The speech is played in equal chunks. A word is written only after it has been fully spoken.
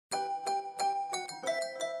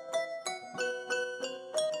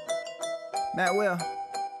Matt Will.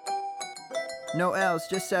 No L's,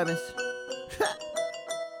 just sevens.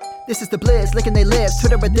 This is the bliss, licking they lips,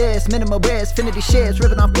 Twitter with this, minimal risk, finity shits,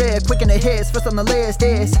 ripping off grid, quick in the hits, first on the list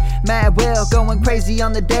is Mad Will, going crazy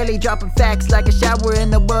on the daily, dropping facts like a shower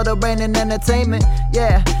in the world of rain and entertainment.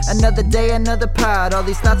 Yeah, another day, another pod, all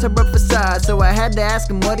these thoughts are a facade, so I had to ask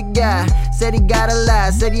him what he got. Said he got a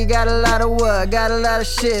lot, said you got a lot of what, got a lot of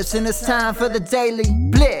shifts, and it's time for the Daily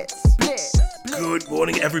Blitz. Good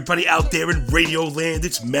morning, everybody out there in Radio Land.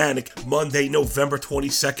 It's Manic Monday, November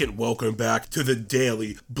 22nd. Welcome back to the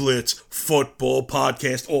Daily Blitz Football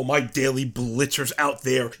Podcast. All my Daily Blitzers out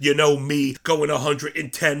there, you know me, going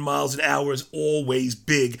 110 miles an hour is always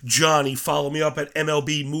Big Johnny. Follow me up at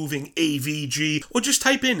MLB Moving AVG, or just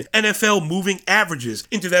type in NFL Moving Averages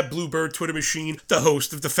into that Bluebird Twitter machine. The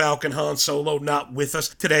host of the Falcon, Han Solo, not with us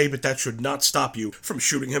today, but that should not stop you from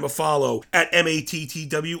shooting him a follow at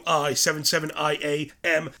MATTWI77IAMS.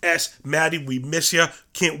 Maddie, we miss you.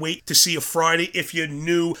 Can't wait to see you Friday. If you're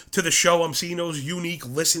new to the show, I'm seeing those unique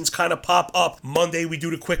listens kind of pop up. Monday, we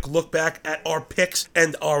do the quick look back at our picks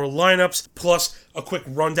and our lineups, plus a quick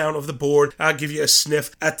rundown of the board. I'll give you a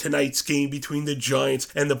sniff at tonight's game between the Giants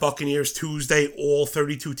and the Buccaneers. Tuesday, all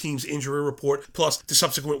 32 teams injury report, plus the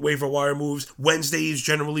subsequent waiver wire moves. Wednesday is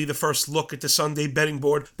generally the first look at the Sunday betting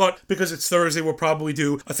board, but because it's Thursday, we'll probably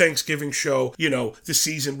do a Thanksgiving show. You know, the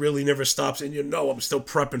season really never stops, and you know I'm still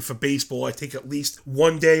prepping for baseball. I take at least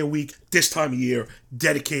one day a week this time of year,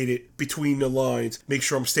 dedicated between the lines. Make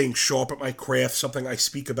sure I'm staying sharp at my craft, something I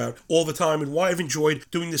speak about all the time, and why I've enjoyed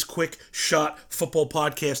doing this quick shot football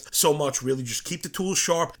podcast so much. Really just keep the tools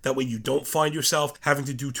sharp. That way you don't find yourself having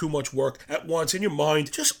to do too much work at once, and your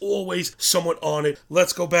mind just always somewhat on it.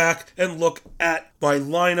 Let's go back and look at my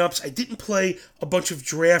lineups. I didn't play a bunch of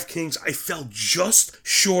DraftKings. I fell just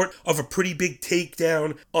short of a pretty big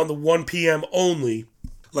takedown on the 1 p.m. only.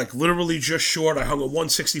 Like literally just short. I hung a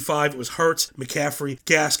 165. It was Hurts, McCaffrey,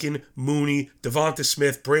 Gaskin, Mooney, Devonta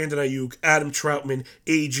Smith, Brandon Ayuk, Adam Troutman,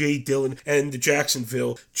 A.J. Dillon, and the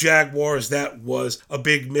Jacksonville Jaguars. That was a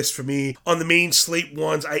big miss for me. On the main slate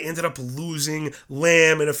ones, I ended up losing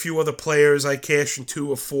Lamb and a few other players. I cashed in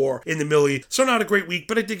 2 of 4 in the millie. So not a great week,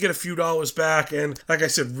 but I did get a few dollars back, and like I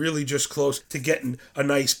said, really just close to getting a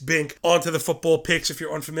nice bink. On to the football picks. If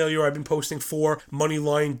you're unfamiliar, I've been posting 4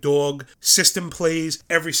 moneyline dog system plays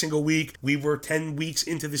every single week. We were 10 weeks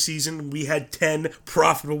into the season. We had 10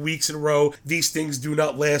 profitable weeks in a row. These things do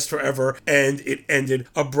not last forever, and it ended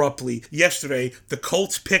abruptly. Yesterday, the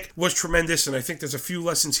Colts pick was tremendous, and I think there's a few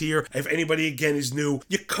lessons here. If anybody, again, is new,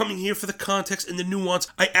 you're coming here for the context and the nuance.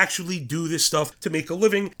 I actually do this stuff to make a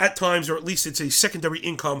living at times, or at least it's a secondary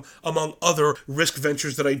income among other risk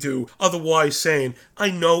ventures that I do. Otherwise saying,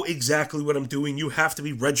 I know exactly what I'm doing. You have to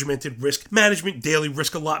be regimented risk management, daily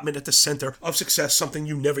risk allotment at the center of success,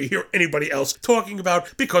 something you never hear anybody else talking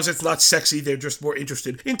about because it's not sexy. They're just more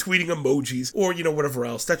interested in tweeting emojis or, whatever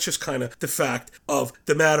else. That's just kind of the fact of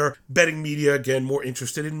the matter. Betting media, again, more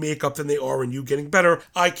interested in makeup than they are in you getting better.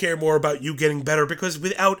 I care more about you getting better because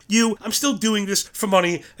without you, I'm still doing this for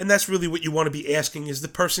money, and that's really what you want to be asking, is the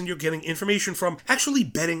person you're getting information from actually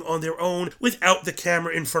betting on their own without the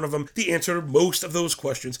camera in front of them? The answer to most of those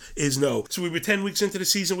questions is no. So we were 10 weeks into the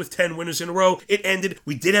season with 10 winners in a row. It ended.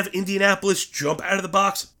 We did have Indianapolis jump out of the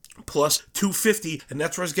box plus 250, and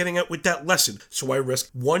that's where I was getting at with that lesson. So I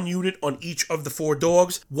risked 1 unit on each of the 4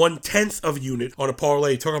 dogs, 1/10 of a unit on a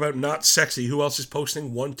parlay. Talking about not sexy. Who else is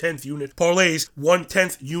posting 1/10 unit parlays?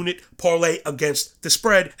 1/10 unit parlay against the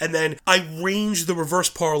spread, and then I range the reverse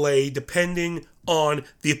parlay depending on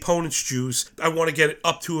the opponent's juice. I want to get it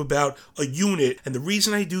up to about a unit, and the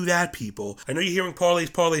reason I do that, people, I know you're hearing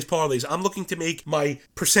parlays. I'm looking to make my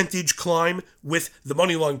percentage climb with the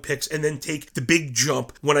money line picks and then take the big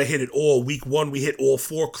jump when I hit it all. Week 1, we hit all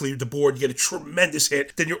 4, cleared the board, you get a tremendous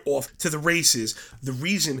hit, then you're off to the races. The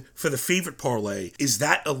reason for the favorite parlay is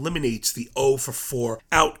that eliminates the 0 for 4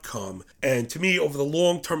 outcome, and to me, over the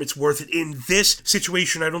long term, it's worth it. In this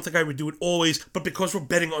situation, I don't think I would do it always, but because we're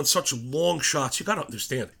betting on such long shots, you gotta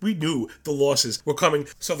understand, we knew the losses were coming,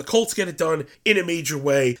 so the Colts get it done in a major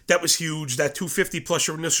way. That was huge. That 250 plus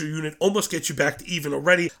your initial unit almost gets you back to even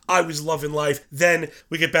already. I was loving life. Then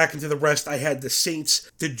we get back into the rest. I had the Saints,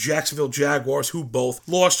 the Jacksonville Jaguars, who both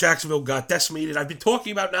lost. Jacksonville got decimated. I've been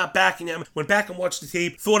talking about not backing them. Went back and watched the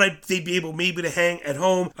tape. Thought they'd be able maybe to hang at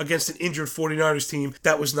home against an injured 49ers team.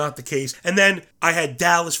 That was not the case. And then I had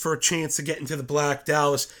Dallas for a chance to get into the black.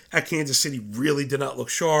 Dallas at Kansas City really did not look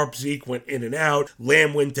sharp. Zeke went in and out.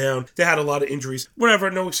 Lamb went down. They had a lot of injuries.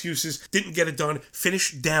 Whatever, no excuses. Didn't get it done.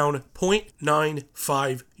 Finished down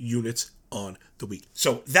 0.95 units on the week.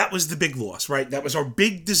 So that was the big loss, right? That was our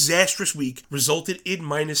big disastrous week, resulted in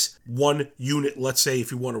 -1 unit, let's say,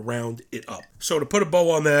 if you want to round it up. So to put a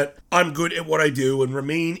bow on that, I'm good at what I do and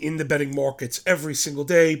remain in the betting markets every single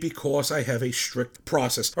day because I have a strict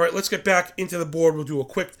process. All right, let's get back into the board. We'll do a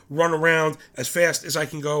quick run around as fast as I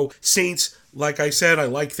can go. Saints, like I said, I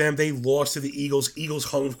like them. They lost to the Eagles. Eagles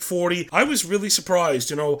hung 40. I was really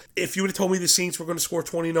surprised. If you would have told me the Saints were going to score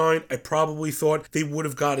 29, I probably thought they would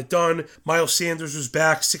have got it done. Miles Sanders was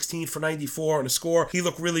back, 16 for 94 on a score. He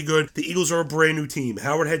looked really good. The Eagles are a brand new team.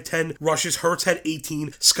 Howard had 10 rushes. Hurts had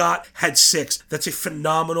 18. Scott had 6. That's a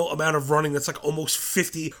phenomenal amount of running. That's like almost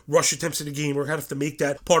 50 rush attempts in a game. We're going to have to make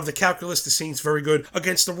that part of the calculus. The Saints very good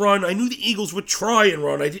against the run. I knew the Eagles would try and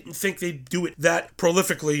run. I didn't think they'd do it that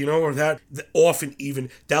prolifically, or that often even.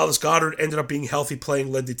 Dallas Goedert ended up being healthy,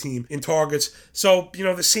 led the team in targets. So,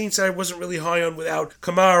 the Saints I wasn't really high on without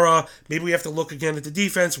Kamara. Maybe we have to look again at the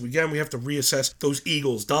defense. Again, we have to reassess those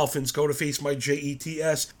Eagles. Dolphins go to face my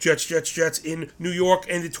Jets. Jets in New York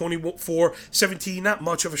ended 24-17. Not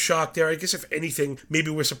much of a shock there. I guess if anything, maybe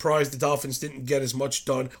we're surprised the Dolphins didn't get as much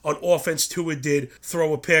done. On offense, Tua did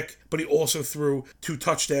throw a pick, but he also threw 2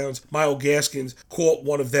 touchdowns. Myles Gaskins caught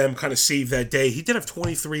one of them, kind of saved that day. He did have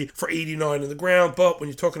 23 for 89 in the ground, but when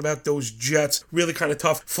you're talking about those Jets, really kind of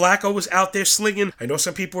tough. Flacco was out there slinging. I know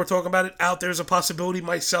some people were talking about it out there as a possibility,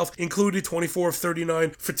 myself included. 24 of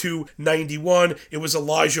 39 for 291. It was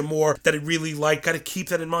Elijah Moore that I really like. Got to keep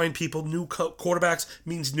that in mind, people. New quarterbacks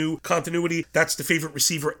means new continuity. That's the favorite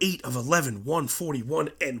receiver. 8 of 11,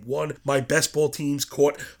 141 and 1. My best ball teams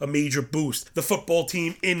caught a major boost. The football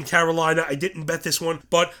team in Carolina, I didn't bet this one,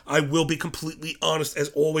 but I will be completely honest as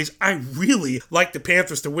always. I really like the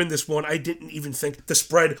Panthers to win this one. I didn't even think the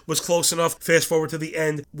spread was close enough. Fast forward to the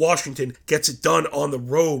end. Washington gets it done on the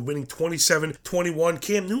road, winning 27-21.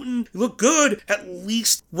 Cam Newton looked good, at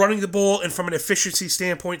least running the ball, and from an efficiency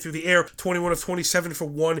standpoint through the air, 21 of 27 for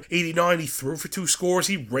 189. He threw for 2 scores.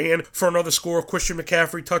 He ran for another score. Christian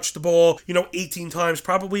McCaffrey touched the ball, 18 times,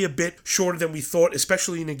 probably a bit shorter than we thought,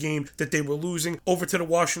 especially in a game that they were losing. Over to the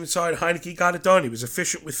Washington side, Heineke got it done. He was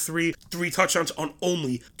efficient with three touchdowns on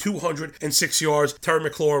only 206 yards. Terry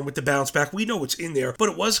McLaurin with the bounce back. We know it's in there, but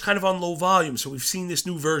it was kind of on low volume, so we've seen this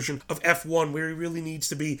new version of F1 where he really needs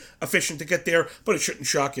to be efficient to get there, but it shouldn't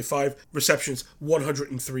shock you. 5 receptions,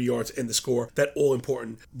 103 yards, and the score. That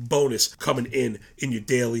all-important bonus coming in your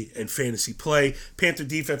daily and fantasy play. Panther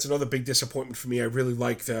defense, another big disappointment for me. I really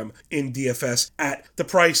like them in DFS at the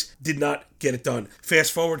price. Did not get it done.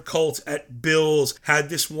 Fast forward, Colts at Bills. Had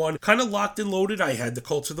this one kind of locked and loaded. I had the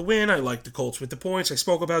Colts with the win. I like the Colts with the points. I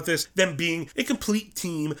spoke about this. Them being a complete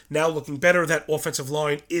team, now looking better. That offensive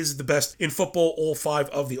line is the best in football. All 5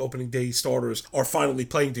 of the opening day starters are finally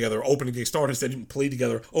playing together. Opening day starters that didn't play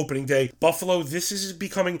together opening day. Buffalo, this is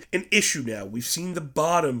becoming an issue now. We've seen the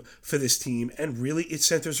bottom for this team, and really it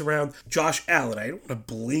centers around Josh Allen. I don't want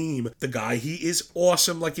to blame the guy. He is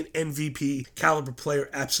awesome, like an MVP caliber player,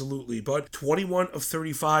 absolutely, but 21 of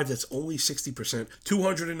 35, that's only 60%.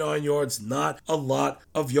 209 yards, not a lot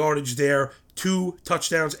of yardage there. 2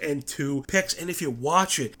 touchdowns and 2 picks. And if you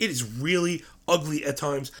watch it, it is really ugly at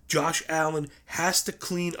times. Josh Allen has to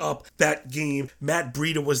clean up that game. Matt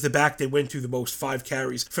Breida was the back they went to the most, 5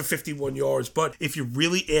 carries for 51 yards. But if you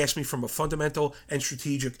really ask me from a fundamental and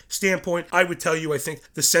strategic standpoint, I would tell you I think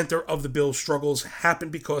the center of the Bills' struggles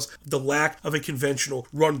happened because of the lack of a conventional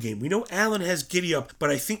run game. We know Allen has giddy up,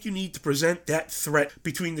 but I think you need to present that threat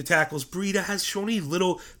between the tackles. Breida has shown a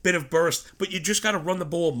little bit of burst, but you just got to run the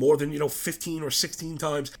ball more than 15 or 16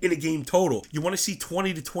 times in a game total. You want to see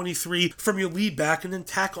 20 to 23 from your lead back and then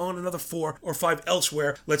tack on another 4 or 5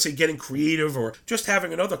 elsewhere. Let's say getting creative or just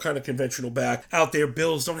having another kind of conventional back out there.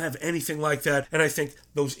 Bills don't have anything like that, and I think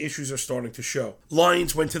those issues are starting to show.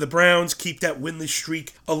 Lions went to the Browns, keep that winless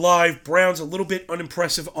streak alive. Browns a little bit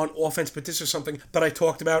unimpressive on offense, but this is something that I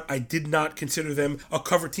talked about. I did not consider them a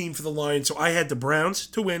cover team for the Lions, so I had the Browns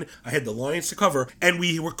to win, I had the Lions to cover, and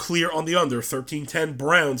we were clear on the under. 13-10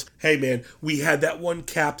 Browns. Hey man, we had that one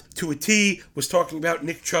capped to a T. Was talking about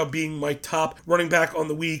Nick Chubb being my top running back on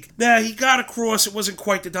the week. He got across. It wasn't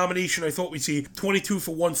quite the domination I thought we'd see. 22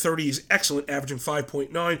 for 130 is excellent, averaging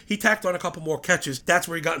 5.9. He tacked on a couple more catches. That's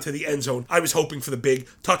where he got into the end zone. I was hoping for the big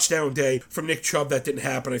touchdown day from Nick Chubb. That didn't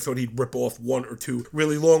happen. I thought he'd rip off 1 or 2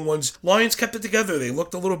 really long ones. Lions kept it together. They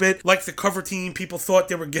looked a little bit like the cover team people thought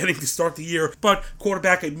they were getting to start the year, but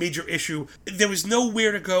quarterback, a major issue. There was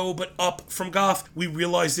nowhere to go but up from Goff. We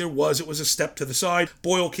realized it was a step to the side.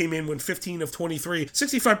 Boyle came in, went 15 of 23,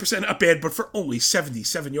 65% not bad, but for only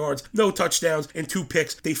 77 yards, no touchdowns, and 2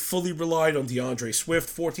 picks. They fully relied on DeAndre Swift,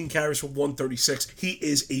 14 carries for 136. He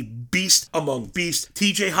is a beast among beasts.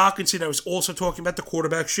 TJ Hockenson, I was also talking about the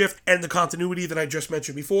quarterback shift and the continuity that I just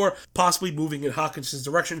mentioned before, possibly moving in Hockenson's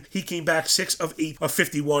direction. He came back 6 of 8 of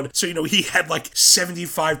 51, so he had like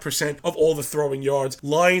 75% of all the throwing yards.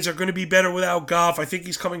 Lions are going to be better without Goff. I think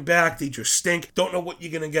he's coming back. They just stink. Don't know what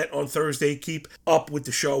you're going to get on Thursday. Keep up with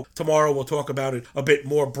the show. Tomorrow we'll talk about it a bit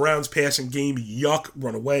more. Browns passing game, yuck,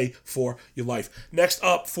 run away for your life. Next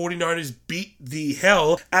up, 49ers beat the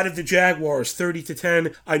hell out of the Jaguars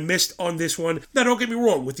 30-10. I missed on this one. Now don't get me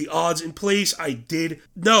wrong, with the odds in place, I did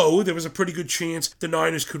know there was a pretty good chance the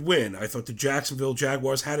Niners could win. I thought the Jacksonville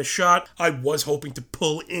Jaguars had a shot. I was hoping to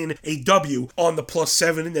pull in a W on the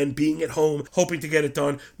 +7 and then being at home, hoping to get it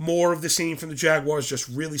done. More of the same from the Jaguars, just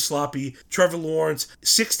really sloppy. Trevor Lawrence,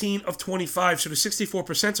 16 of 25, so the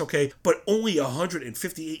 64%'s okay, but only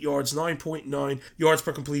 158 yards, 9.9 yards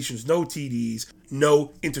per completions, no TDs,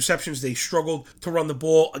 no interceptions. They struggled to run the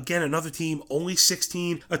ball. Again, another team, only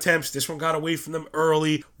 16 attempts. This one got away from them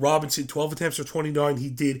early. Robinson, 12 attempts for 29. He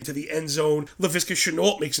did to the end zone. Laviska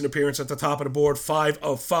Shenault makes an appearance at the top of the board, 5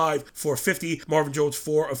 of 5 for 50. Marvin Jones,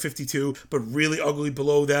 4 of 52, but really ugly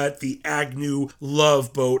below that. The Agnew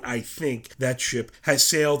love boat, I think that ship has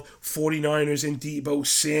sailed. 49ers and Deebo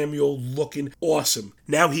Samuel looking awesome.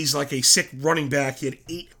 Now he's like a sick running back. He had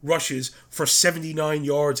 8 rushes for 79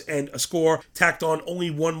 yards and a score. Tacked on only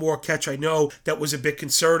one more catch. I know that was a bit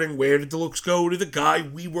concerning. Where did the looks go to the guy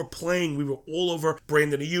we were playing? We were all over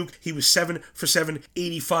Brandon Ayuk. He was 7 for 7,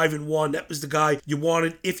 85-1. That was the guy you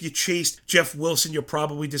wanted. If you chased Jeff Wilson, you're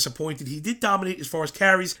probably disappointed. He did dominate as far as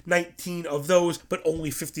carries, 19 of those, but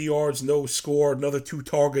only 50 yards, no score. Another 2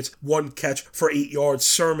 targets, 1 catch for 8 yards.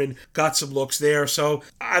 Sermon got some looks there, so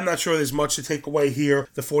I'm not sure there's much to take away here.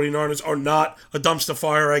 The 49ers are not a dumpster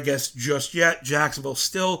fire, I guess, just yet. Jacksonville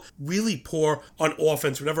still really poor on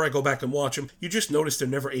offense. Whenever I go back and watch them, you just notice they're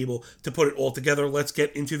never able to put it all together. Let's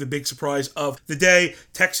get into the big surprise of the day.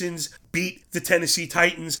 Texans beat the Tennessee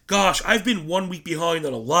Titans. Gosh, I've been 1 week behind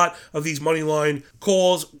on a lot of these money line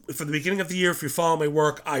calls. For the beginning of the year, if you follow my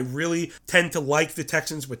work, I really tend to like the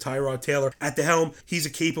Texans with Tyrod Taylor at the helm. He's a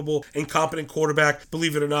capable and competent quarterback.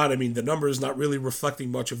 Believe it or not, the number is not really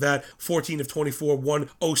reflecting much of that. 14 of 24,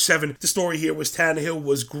 107. The story here was Tannehill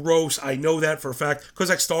was gross. I know that for a fact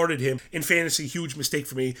because I started him in fantasy. Huge mistake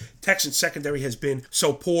for me. Texans secondary has been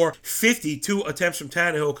so poor. 52 attempts from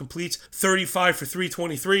Tannehill, completes 35 for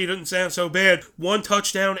 323. It doesn't sound so bad. 1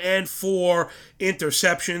 touchdown and 4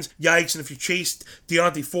 interceptions. Yikes. And if you chased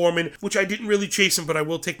Deontay Foreman, which I didn't really chase him, but I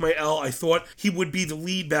will take my L. I thought he would be the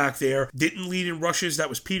lead back there. Didn't lead in rushes. That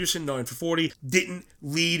was Peterson, 9 for 40. Didn't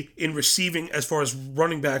lead in receiving as far as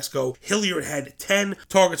running backs go. Hilliard had 10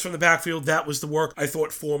 targets from the backfield. That was the work I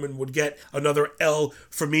thought Foreman would get. Another L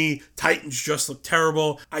for me. Titans just look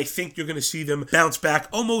terrible. I think you're going to see them bounce back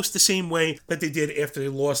almost the same way that they did after they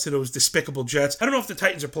lost to those despicable Jets. I don't know if the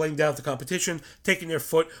Titans are playing down the competition, taking their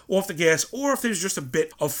foot off the gas, or if there's just a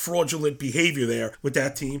bit of fraudulent behavior there with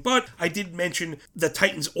that team. But I did mention the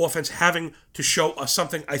Titans offense having to show us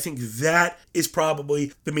something. I think that is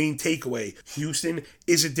probably the main takeaway. Houston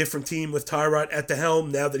is a different team with Tyrod at the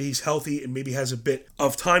helm now that he's healthy and maybe has a bit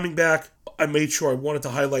of timing back. I made sure I wanted to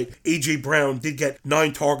highlight A.J. Brown did get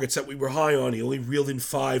 9 targets that we were high on. He only reeled in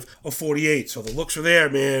 5 of 48. So the looks are there,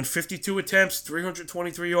 man. 52 attempts,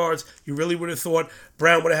 323 yards. You really would have thought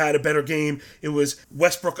Brown would have had a better game. It was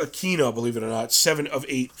Westbrook Akina, believe it or not, 7 of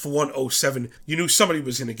 8 for 107. You knew somebody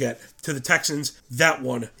was going to get to the Texans. That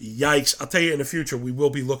one, yikes. I'll tell you in the future, we will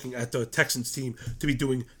be looking at the Texans team to be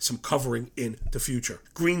doing some covering in the future.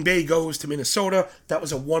 Green Bay goes to Minnesota. That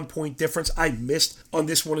was a 1-point difference. I missed on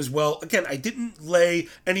this one as well. Again, I didn't lay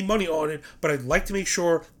any money on it, but I'd like to make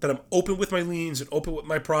sure that I'm open with my leans and open with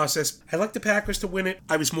my process. I like the Packers to win it.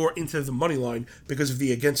 I was more into the money line because of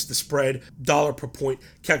the against the spread, dollar per point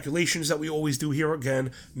calculations that we always do here.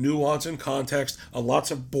 Again, nuance and context,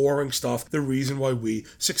 lots of boring stuff. The reason why we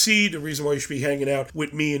succeed, the reason why you should be hanging out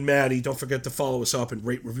with me and Maddie. Don't forget to follow us up and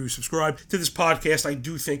rate, review, subscribe to this podcast. I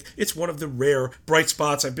do think it's one of the rare bright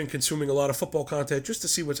spots. I've been consuming a lot of football content just to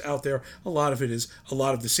see what's out there. A lot of it is a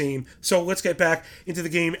lot of the same. So let's get back into the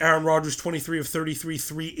game. Aaron Rodgers, 23 of 33,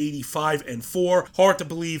 385 and 4. Hard to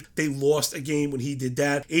believe they lost a game when he did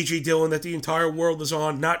that. A.J. Dillon that the entire world is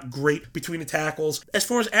on, not great between the tackles. As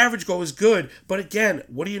far as average goes, good. But again,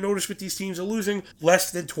 what do you notice with these teams are losing?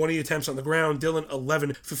 Less than 20 attempts on the ground. Dillon,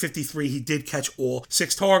 11 for 53. He did catch all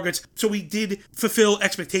 6 targets. So he did fulfill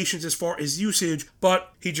expectations as far as usage,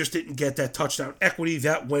 but he just didn't get that touchdown equity.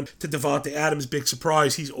 That went to Devontae Adams. Big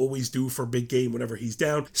surprise. He's always due for a big game whenever he's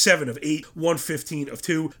down. 7 of 8, 115 of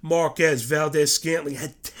 2. Marquez Valdes-Scantling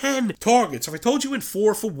had 10 targets. If I told you went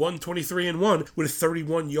 4 for 123 and 1 with a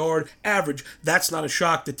 31-yard average, that's not a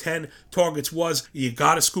shock. The 10 targets was, you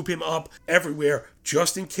got to scoop him up everywhere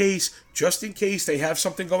just in case they have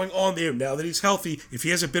something going on there now that he's healthy. If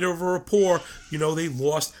he has a bit of a rapport, they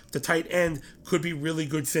lost the tight end. Could be really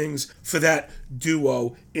good things for that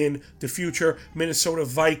duo in the future. Minnesota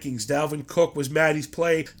Vikings. Dalvin Cook was Maddie's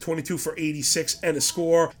play. 22 for 86 and a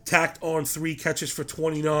score. Tacked on 3 catches for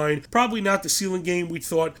 29. Probably not the ceiling game we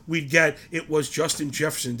thought we'd get. It was Justin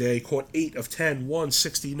Jefferson Day. Caught 8 of 10,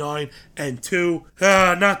 169 and 2.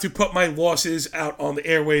 Not to put my losses out on the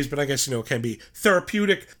airways, but I guess, it can be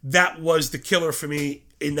therapeutic. That was the killer for me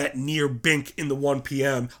in that near bink in the 1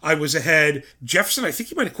 p.m. I was ahead. Jefferson, I think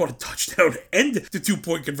he might have caught a touchdown and the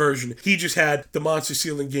 2-point conversion. He just had the monster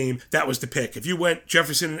ceiling game. That was the pick. If you went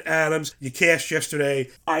Jefferson and Adams, you cashed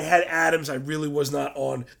yesterday. I had Adams. I really was not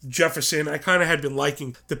on Jefferson. I kind of had been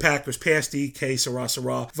liking the Packers past DK,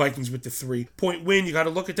 Sarah. Vikings with the 3-point win. You got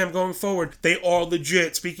to look at them going forward. They are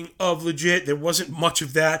legit. Speaking of legit, there wasn't much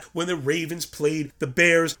of that when the Ravens played the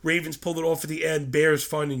Bears. Ravens pulled it off at the end. Bears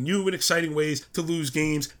finding new and exciting ways to lose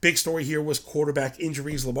games. Big story here was quarterback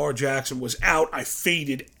injuries. Lamar Jackson was out. I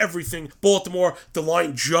faded everything. Baltimore, the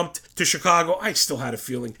line jumped to Chicago. I still had a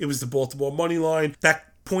feeling it was the Baltimore money line. That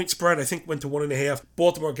point spread, I think, went to 1.5.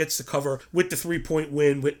 Baltimore gets the cover with the 3-point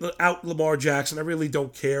win without Lamar Jackson. I really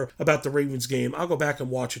don't care about the Ravens game. I'll go back and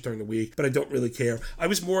watch it during the week, but I don't really care. I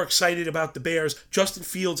was more excited about the Bears. Justin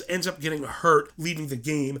Fields ends up getting hurt, leaving the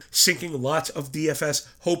game, sinking lots of DFS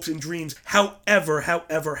hopes and dreams. However,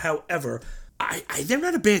 they're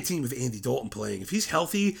not a bad team with Andy Dalton playing. If he's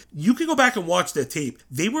healthy, you can go back and watch that tape.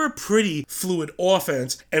 They were a pretty fluid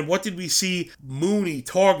offense. And what did we see? Mooney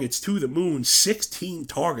targets to the moon. 16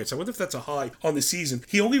 targets. I wonder if that's a high on the season.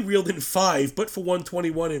 He only reeled in 5, but for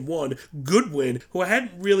 121 and 1. Goodwin, who I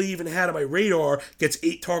hadn't really even had on my radar, gets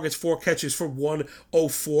 8 targets, 4 catches for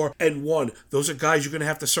 104 and 1. Those are guys you're going to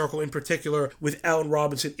have to circle in particular with Allen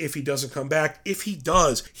Robinson if he doesn't come back. If he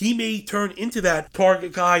does, he may turn into that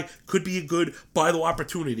target guy. Could be a good buy low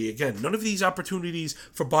opportunity. Again, none of these opportunities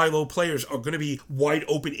for buy low players are going to be wide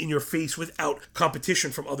open in your face without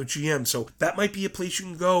competition from other GMs. So that might be a place you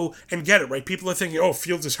can go and get it, right? People are thinking,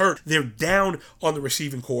 Fields is hurt. They're down on the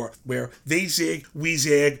receiving core where they zig, we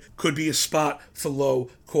zag. Could be a spot for low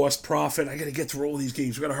cost profit. I got to get through all these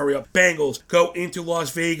games. We got to hurry up. Bengals go into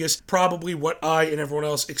Las Vegas. Probably what I and everyone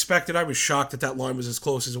else expected. I was shocked that line was as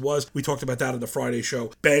close as it was. We talked about that on the Friday show.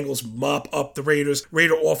 Bengals mop up the Raiders.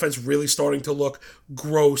 Raider offense really starting to look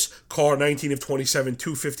gross. Carr, 19 of 27,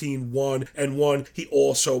 215, 1 and 1. He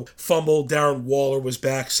also fumbled. Darren Waller was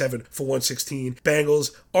back, 7 for 116.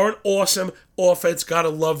 Bengals are an awesome offense. Gotta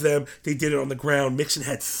love them. They did it on the ground. Mixon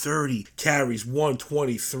had 30 carries,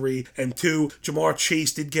 123 and 2. Jamar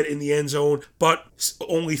Chase did get in the end zone, but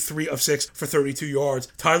only 3 of 6 for 32 yards.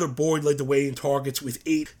 Tyler Boyd led the way in targets with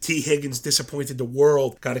 8. T. Higgins disappointed the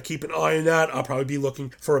world. Gotta keep an eye on that. I'll probably be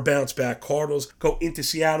looking for a bounce back. Cardinals go into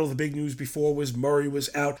Seattle. The big news before was Murray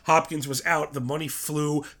was out. Hopkins was out. The money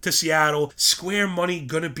flew to Seattle. Square money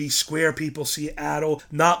gonna be square, people. Seattle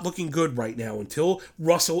not looking good right now. Until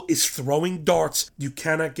Russell is throwing darts, you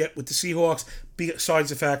cannot get with the Seahawks. Besides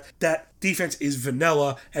the fact that defense is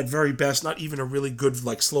vanilla at very best, not even a really good,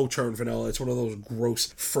 slow churn vanilla. It's one of those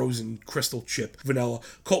gross, frozen crystal chip vanilla.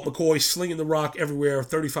 Colt McCoy slinging the rock everywhere,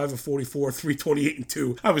 35 of 44, 328 and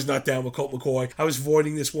 2. I was not down with Colt McCoy. I was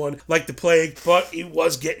avoiding this one like the plague, but he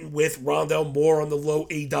was getting with Rondell Moore on the low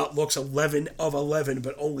A-dot looks, 11 of 11,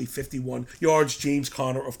 but only 51 yards. James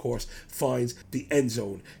Conner, of course, finds the end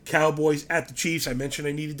zone. Cowboys at the Chiefs. I mentioned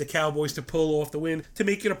I needed the Cowboys to pull off the win to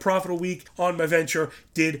make it a profitable week on my venture.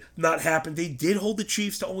 Did not happen. They did hold the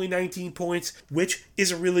Chiefs to only 19 points, which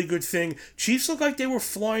is a really good thing. Chiefs look like they were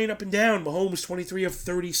flying up and down. Mahomes 23 of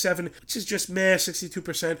 37, which is just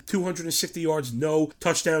 62%, 260 yards, no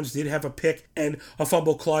touchdowns, did have a pick and a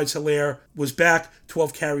fumble. Clyde-Helaire was back,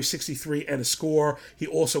 12 carries, 63 and a score. He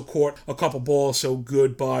also caught a couple balls, so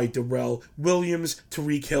good by Darrell Williams.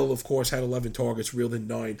 Tyreek Hill, of course, had 11 targets, reeled in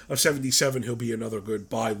 9 of 77. He'll be another good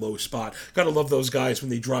buy low spot. Gotta love those guys when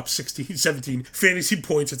they drop 16, 17 fantasy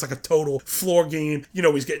points. It's like a total total floor game. You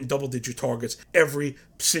know, he's getting double-digit targets every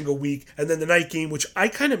single week. And then the night game, which I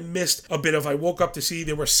kind of missed a bit of. I woke up to see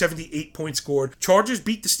there were 78 points scored. Chargers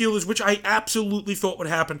beat the Steelers, which I absolutely thought would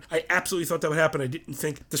happen. I absolutely thought that would happen. I didn't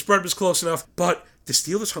think the spread was close enough, but the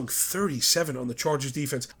Steelers hung 37 on the Chargers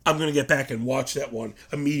defense. I'm going to get back and watch that one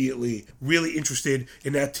immediately. Really interested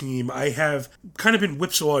in that team. I have kind of been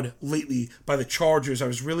whipsawed lately by the Chargers. I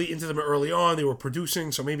was really into them early on. They were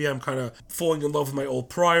producing, so maybe I'm kind of falling in love with my old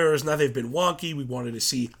priors. Now they've been wonky. We wanted to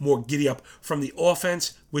see more giddy up from the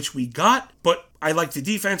offense, which we got, but I like the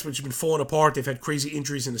defense, which has been falling apart. They've had crazy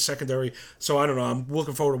injuries in the secondary, so I don't know. I'm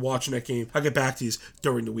looking forward to watching that game. I'll get back to you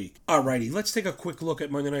during the week. Alrighty, let's take a quick look at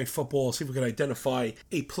Monday Night Football, see if we can identify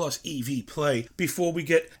a plus EV play. Before we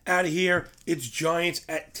get out of here, it's Giants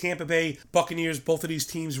at Tampa Bay Buccaneers. Both of these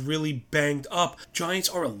teams really banged up. Giants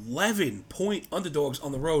are 11-point underdogs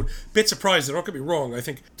on the road. Bit surprised, don't get me wrong. I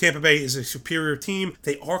think Tampa Bay is a superior team.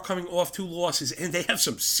 They are coming off 2 losses, and they have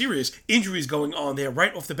some serious injuries going on there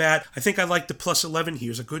right off the bat. I think I like the plus 11.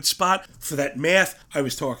 Here's a good spot for that math I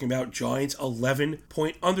was talking about. Giants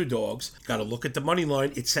 11-point underdogs. Got to look at the money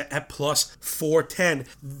line. It's set at plus 410.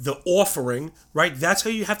 The offering, right? That's how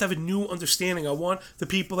you have to have a new understanding. I want the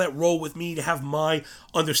people that roll with me to have my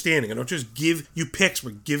understanding. I don't just give you picks.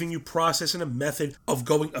 We're giving you process and a method of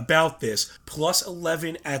going about this. Plus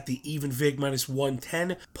 11 at the even vig minus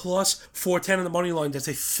 110. Plus 410 on the money line. That's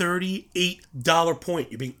a $38 point.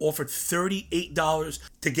 You're being offered $38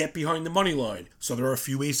 to get behind the money line. So there are a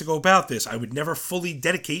few ways to go about this. I would never fully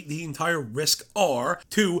dedicate the entire risk R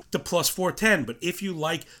to the plus 410, but if you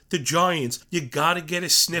like the Giants, you got to get a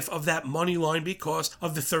sniff of that money line because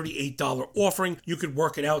of the $38 offering. You could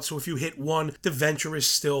work it out. So if you hit one, the venture is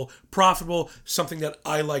still profitable, something that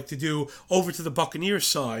I like to do. Over to the Buccaneers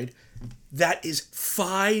side, that is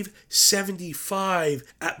 $5.75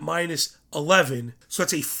 at minus 11, so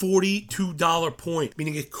that's a $42 point,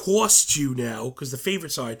 meaning it costs you now, because the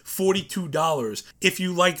favorite side, $42. If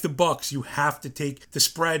you like the Bucs, you have to take the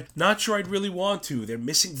spread. Not sure I'd really want to. They're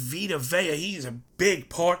missing Vita Vea. He's a big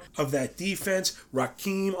part of that defense.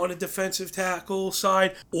 Raheem on the defensive tackle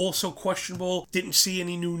side, also questionable. Didn't see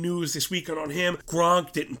any new news this weekend on him.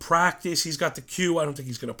 Gronk didn't practice. He's got the Q. I don't think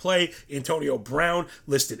he's going to play. Antonio Brown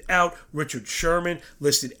listed out. Richard Sherman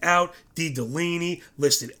listed out. D. Delaney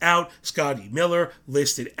listed out. Scotty Miller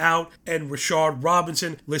listed out. And Rashard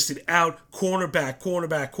Robinson listed out.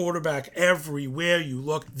 Cornerback. Everywhere you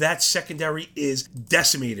look, that secondary is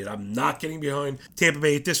decimated. I'm not getting behind Tampa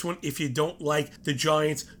Bay at this one. If you don't like the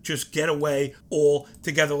Giants, just get away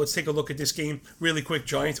altogether. Let's take a look at this game really quick.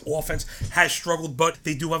 Giants offense has struggled, but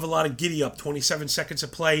they do have a lot of giddy up. 27 seconds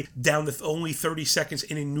of play, down to only 30 seconds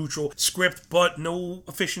in a neutral script, but no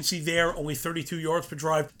efficiency there. Only 32 yards per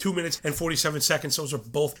drive, 2 minutes and 47 seconds. Those are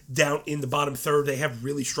both down in the bottom third. They have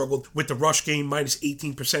really struggled with the rush game, minus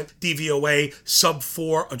 18% DVOA, sub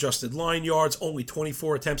 4 adjusted line yards, only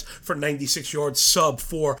 24 attempts for 96 yards, sub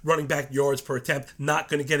 4 running back yards per attempt. Not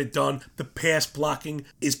going to get it done. The pass blocking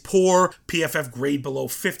is poor. PFF grade below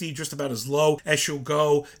 50, just about as low as she'll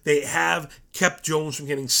go. They have kept Jones from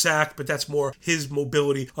getting sacked, but that's more his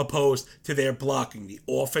mobility opposed to their blocking. The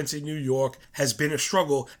offense in New York has been a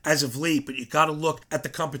struggle as of late, but you got to look at the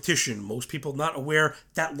competition. Most people not aware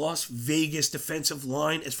that Las Vegas defensive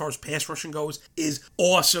line, as far as pass rushing goes, is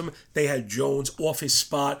awesome. They had Jones off his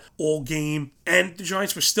spot all game, and the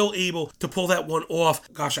Giants were still able to pull that one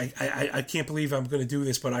off. Gosh, I can't believe I'm going to do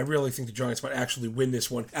this, but I really think the Giants might actually win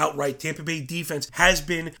this one outright. Tampa Bay defense has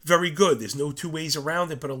been very good. There's no two ways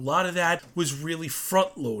around it, but a lot of that was really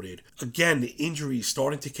front-loaded. Again, the injuries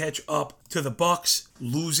starting to catch up to the Bucs,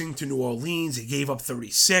 losing to New Orleans. They gave up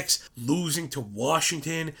 36. Losing to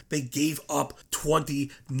Washington, they gave up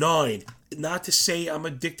 29. Not to say I'm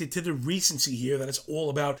addicted to the recency here, that it's all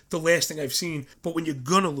about the last thing I've seen, but when you're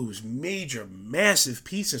going to lose major, massive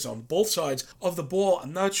pieces on both sides of the ball,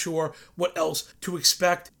 I'm not sure what else to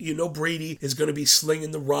expect. You know Brady is going to be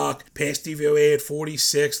slinging the rock. Pass DVOA at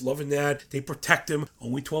 46, loving that. They protect him.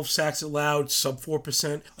 Only 12 sacks allowed, sub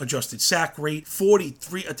 4% adjusted sack rate,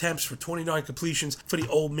 43 attempts for 29 completions for the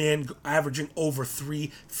old man, averaging over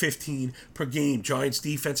 315 per game. Giants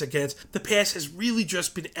defense against the pass has really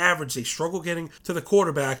just been average. They struggle getting to the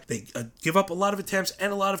quarterback. They give up a lot of attempts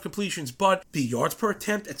and a lot of completions, but the yards per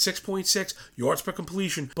attempt at 6.6, yards per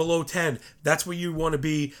completion below 10. That's where you want to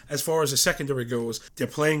be as far as the secondary goes. They're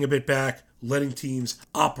playing a bit back, letting teams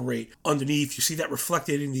operate underneath. You see that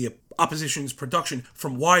reflected in the opposition's production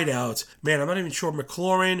from wideouts. Man, I'm not even sure.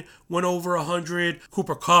 McLaurin went over 100.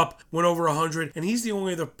 Cooper Kupp went over 100. And he's the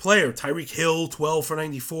only other player. Tyreek Hill, 12 for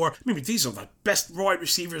 94. I mean, these are the best wide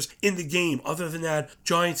receivers in the game. Other than that,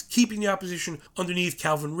 Giants keeping the opposition underneath.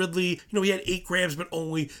 Calvin Ridley, he had 8 grabs, but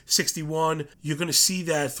only 61. You're going to see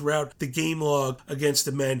that throughout the game log against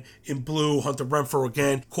the men in blue. Hunter Renfrow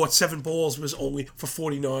again caught 7 balls, was only for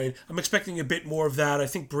 49. I'm expecting a bit more of that. I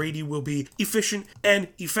think Brady will be efficient and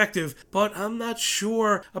effective, but I'm not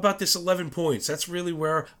sure about this 11 points. That's really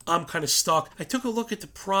where I'm kind of stuck. I took a look at the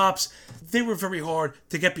props. They were very hard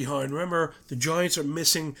to get behind. Remember, the Giants are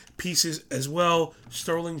missing pieces as well.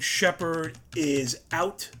 Sterling Shepard is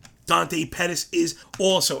out. Dante Pettis is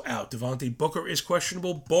also out. Devontae Booker is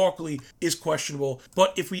questionable. Barkley is questionable.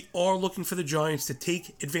 But if we are looking for the Giants to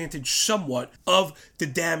take advantage somewhat of the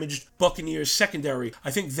damaged Buccaneers secondary,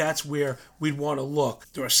 I think that's where we'd want to look.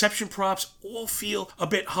 The reception props all feel a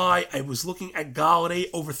bit high. I was looking at Golladay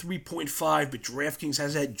over 3.5, but DraftKings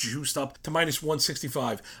has that juiced up to minus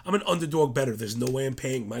 165. I'm an underdog better. There's no way I'm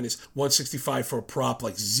paying minus 165 for a prop.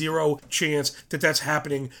 Like, zero chance that that's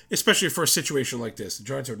happening, especially for a situation like this. The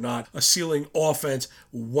Giants are not a ceiling offense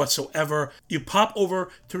whatsoever. You pop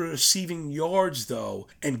over to the receiving yards, though,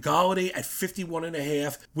 and Golladay at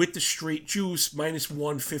 51.5 with the straight juice, minus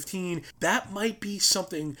 115. That might be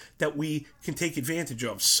something that we can take advantage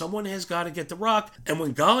of. Someone has got to get the rock, and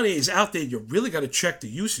when Golladay is out there, you really got to check the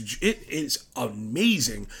usage. It is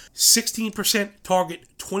amazing. 16% target,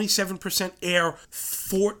 27% air,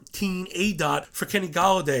 14 ADOT for Kenny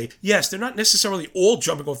Golladay. Yes, they're not necessarily all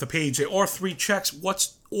jumping off the page. There are 3 checks.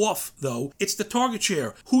 What's off, though? It's the target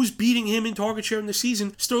share. Who's beating him in target share in the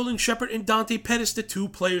season? Sterling Shepard and Dante Pettis, the 2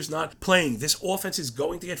 players not playing. This offense is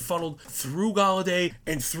going to get funneled through Golladay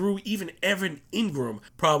and through even Evan Ingram,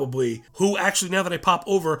 probably, who actually, now that I pop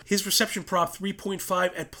over, his reception prop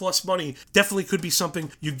 3.5 at plus money definitely could be something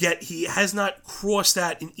you get. He has not crossed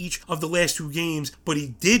that in each of the last 2 games, but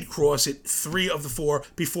he did cross it 3 of the 4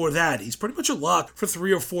 before that. He's pretty much a lock for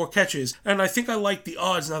 3 or 4 catches, and I think I like the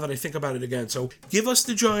odds now that I think about it again. So give us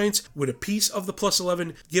the Giants with a piece of the plus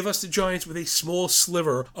 11. Give us the Giants with a small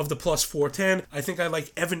sliver of the plus 410. I think I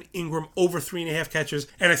like Evan Ingram over 3.5 catches,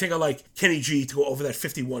 and I think I like Kenny G to go over that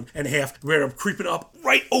 51.5, where I'm creeping up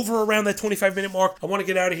right over around that 25-minute mark. I want to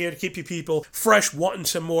get out of here to keep you people fresh, wanting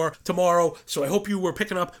some more tomorrow. So I hope you were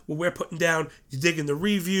picking up what we're putting down. You're digging the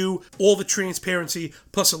review, all the transparency,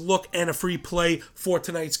 plus a look and a free play for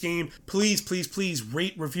tonight's game. Please, please, please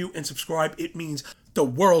rate, review, and subscribe. It means the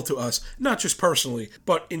world to us, not just personally,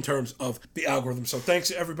 but in terms of the algorithm. So thanks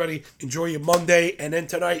to everybody. Enjoy your Monday, and then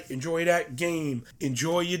tonight, enjoy that game.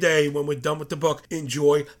 Enjoy your day. When we're done with the book,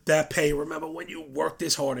 enjoy that pay. Remember, when you work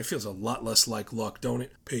this hard, it feels a lot less like luck, don't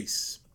it? Peace.